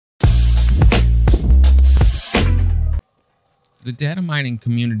The data mining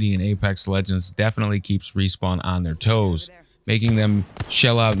community in Apex Legends definitely keeps Respawn on their toes, making them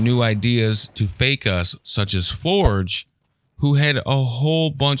shell out new ideas to fake us, such as Forge, who had a whole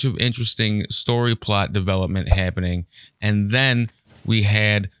bunch of interesting story plot development happening, and then we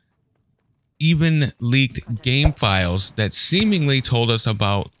had even leaked game files that seemingly told us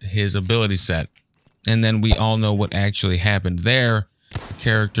about his ability set. And then we all know what actually happened there. The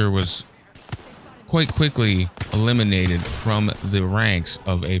character was quite quickly eliminated from the ranks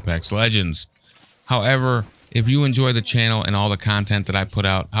of Apex Legends. However, if you enjoy the channel and all the content that I put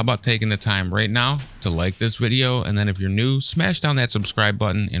out, how about taking the time right now to like this video? And then if you're new, smash down that subscribe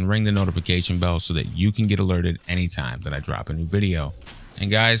button and ring the notification bell so that you can get alerted anytime that I drop a new video.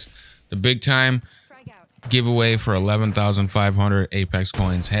 And guys, the big time giveaway for 11,500 Apex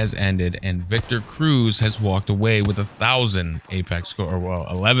coins has ended, and Victor Cruz has walked away with 1,000 Apex, or well,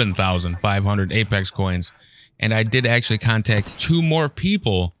 11,500 Apex coins. And I did actually contact 2 more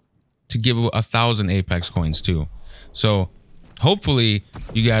people to give 1,000 Apex coins to. So hopefully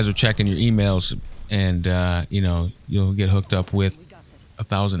you guys are checking your emails, and you know, you'll get hooked up with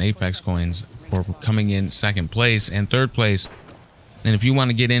 1,000 Apex coins for coming in 2nd place and 3rd place. And if you want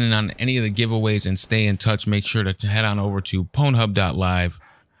to get in on any of the giveaways and stay in touch, make sure to head on over to Pornhub.live,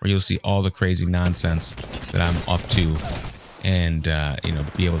 where you'll see all the crazy nonsense that I'm up to, and you know,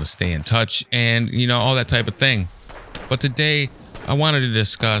 be able to stay in touch and, you know, all that type of thing. But today I wanted to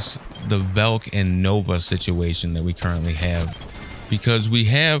discuss the Valk and Nova situation that we currently have, because we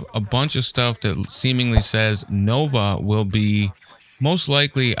have a bunch of stuff that seemingly says Nova will be most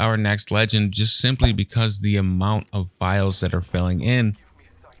likely our next legend, just simply because the amount of files that are filling in.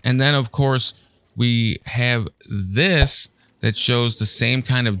 And then of course we have this that shows the same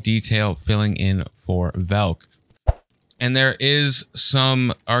kind of detail filling in for Valk. And there is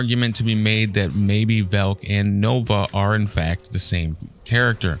some argument to be made that maybe Valk and Nova are in fact the same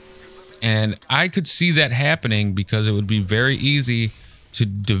character. And I could see that happening, because it would be very easy to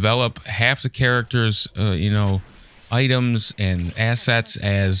develop half the characters, you know, items and assets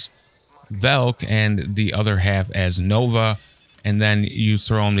as Valk and the other half as Nova, and then you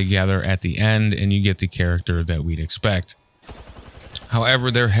throw them together at the end and you get the character that we'd expect.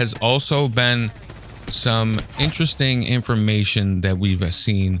 However, there has also been some interesting information that we've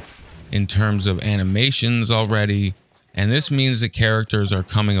seen in terms of animations already, and this means that characters are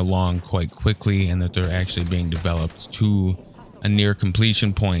coming along quite quickly and that they're actually being developed to a near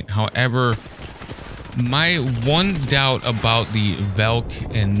completion point. However, my one doubt about the Valk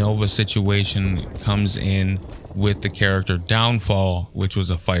and Nova situation comes in with the character Downfall, which was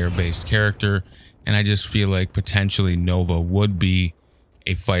a fire-based character, and I just feel like potentially Nova would be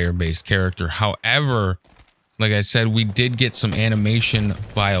a fire-based character. However, like I said, we did get some animation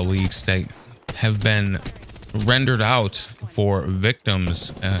file leaks that have been rendered out for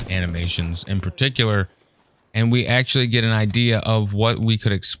victims animations in particular, and we actually get an idea of what we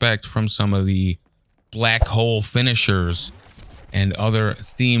could expect from some of the black hole finishers and other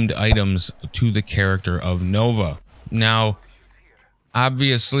themed items to the character of Nova. Now,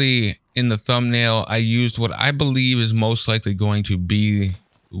 obviously in the thumbnail I used what I believe is most likely going to be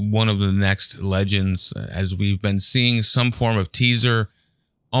one of the next legends, as we've been seeing some form of teaser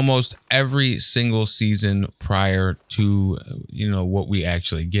almost every single season prior to, you know, what we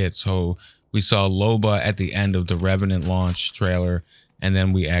actually get. So we saw Loba at the end of the Revenant launch trailer, and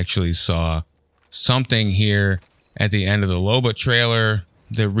then we actually saw something here at the end of the Loba trailer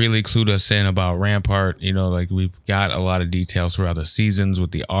that really clued us in about Rampart. You know, like, we've got a lot of details throughout the seasons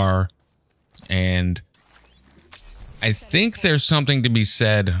with the R, and I think there's something to be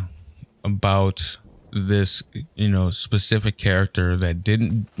said about this, you know, specific character that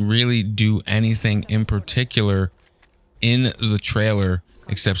didn't really do anything in particular in the trailer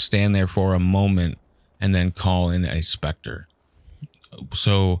except stand there for a moment and then call in a Spectre.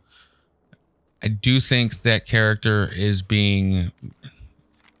 So I do think that character is being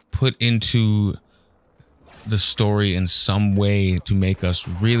put into the story in some way to make us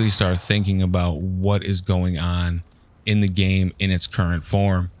really start thinking about what is going on in the game in its current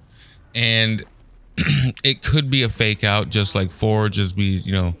form. And it could be a fake out, just like Forge, as we,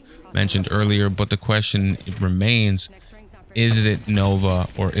 you know, mentioned earlier, but the question remains, is it Nova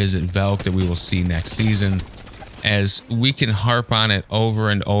or is it Valk that we will see next season? As we can harp on it over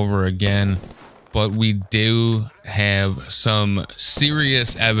and over again, but we do have some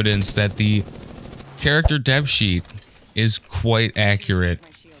serious evidence that the character dev sheet is quite accurate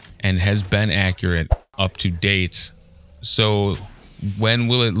and has been accurate up to date. So when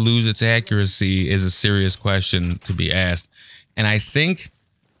will it lose its accuracy is a serious question to be asked. And I think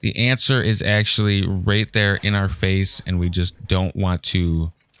The answer is actually right there in our face, and we just don't want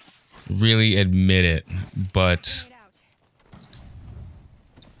to really admit it. But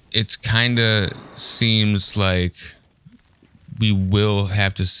it kind of seems like we will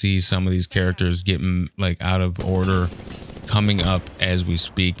have to see some of these characters getting like out of order coming up as we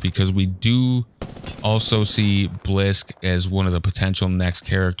speak, because we do also see Blisk as one of the potential next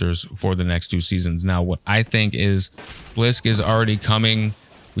characters for the next 2 seasons. Now, what I think is Blisk is already coming.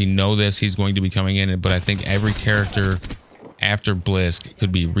 We know this. He's going to be coming in, but I think every character after Blisk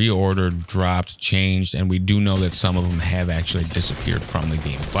could be reordered, dropped, changed, and we do know that some of them have actually disappeared from the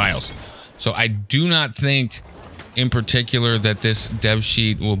game files. So I do not think in particular that this dev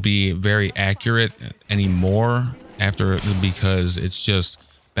sheet will be very accurate anymore after, because it's just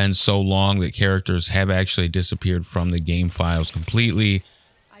been so long that characters have actually disappeared from the game files completely,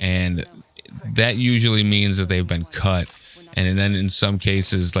 and that usually means that they've been cut. And then in some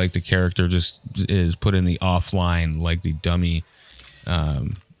cases, like, the character just is put in the offline, like the dummy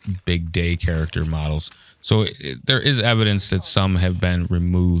big day character models. So there is evidence that some have been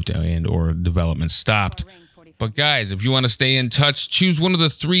removed and or development stopped. But guys, if you want to stay in touch, choose one of the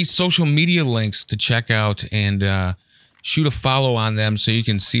 3 social media links to check out and shoot a follow on them so you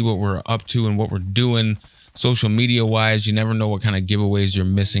can see what we're up to and what we're doing social media wise. You never know what kind of giveaways you're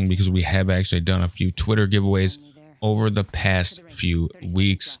missing, because we have actually done a few Twitter giveaways over the past few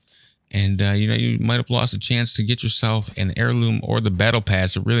weeks. And, you know, you might have lost a chance to get yourself an heirloom or the battle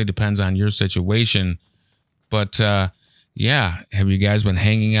pass. It really depends on your situation. But, yeah, have you guys been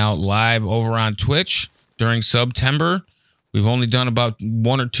hanging out live over on Twitch during September? We've only done about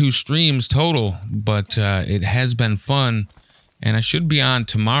 1 or 2 streams total, but it has been fun. And I should be on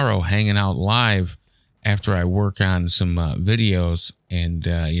tomorrow hanging out live after I work on some videos, and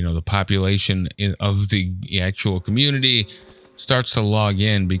you know, the population of the actual community starts to log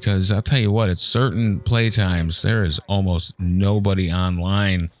in, because I'll tell you what, at certain playtimes there is almost nobody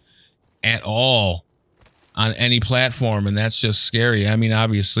online at all on any platform, and that's just scary. I mean,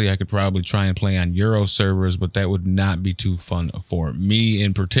 obviously I could probably try and play on Euro servers, but that would not be too fun for me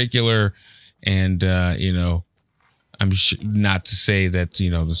in particular. And you know, I'm not to say that, you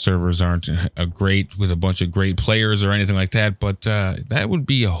know, the servers aren't a great with a bunch of great players or anything like that, but that would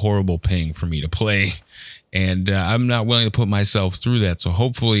be a horrible ping for me to play, and I'm not willing to put myself through that. So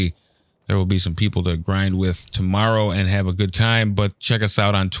hopefully there will be some people to grind with tomorrow and have a good time. But check us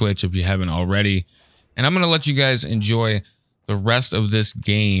out on Twitch if you haven't already, and I'm gonna let you guys enjoy the rest of this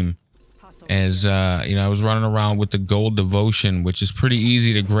game. As you know, I was running around with the gold devotion, which is pretty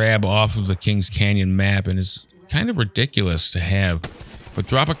easy to grab off of the Kings Canyon map, and is kind of ridiculous to have. But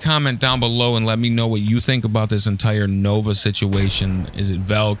drop a comment down below and let me know what you think about this entire Nova situation. Is it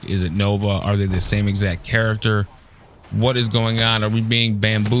Valk? Is it Nova? Are they the same exact character? What is going on? Are we being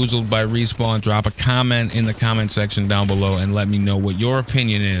bamboozled by Respawn? Drop a comment in the comment section down below and let me know what your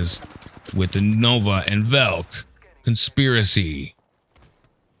opinion is with the Nova and Valk conspiracy.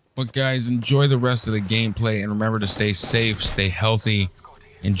 But guys, enjoy the rest of the gameplay, and remember to stay safe, stay healthy,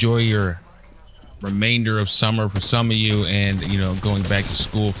 enjoy your remainder of summer for some of you, and, you know, going back to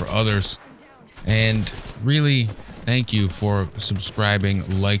school for others. And really, thank you for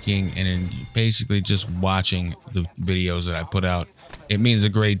subscribing, liking, and basically just watching the videos that I put out. It means a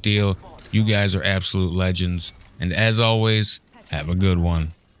great deal. You guys are absolute legends. And as always, have a good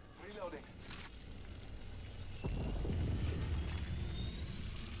one.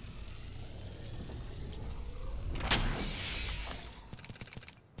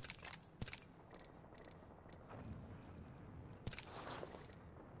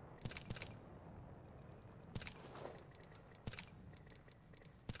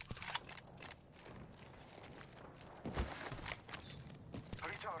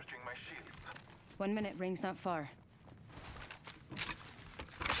 Recharging my shields. 1 minute, ring's not far.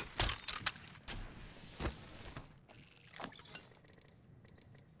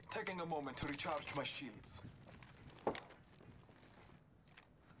 Taking a moment to recharge my shields.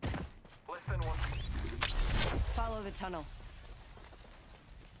 Less than 1. Follow the tunnel.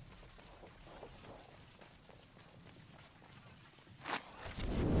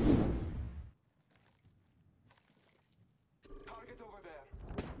 Target over there.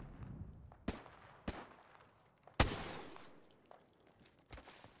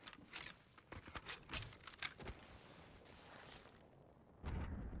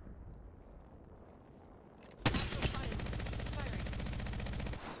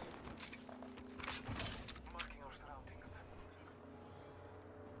 Marking our surroundings.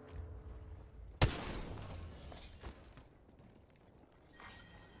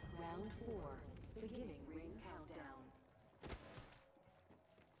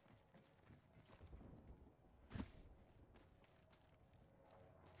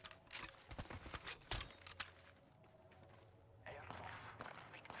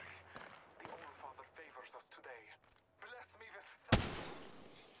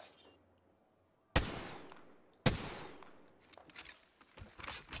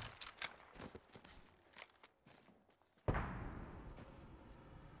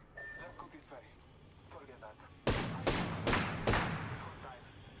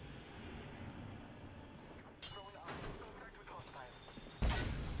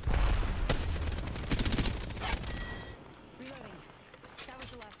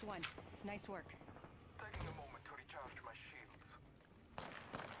 one. Nice work. Taking a moment to recharge my shields.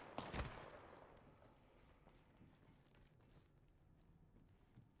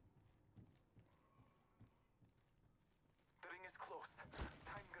 The ring is close.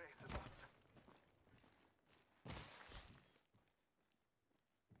 Time graces us.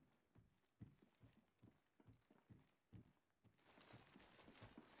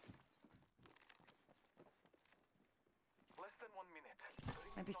 Less than 1 minute. The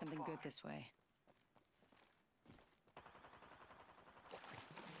ring Might be is not something far. good this way.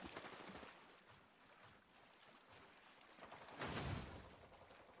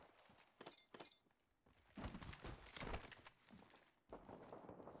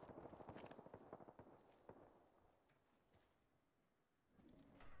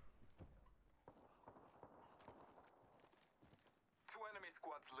 Two enemy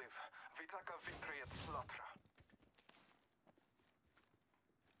squads live. Vitaka victory at Slatra.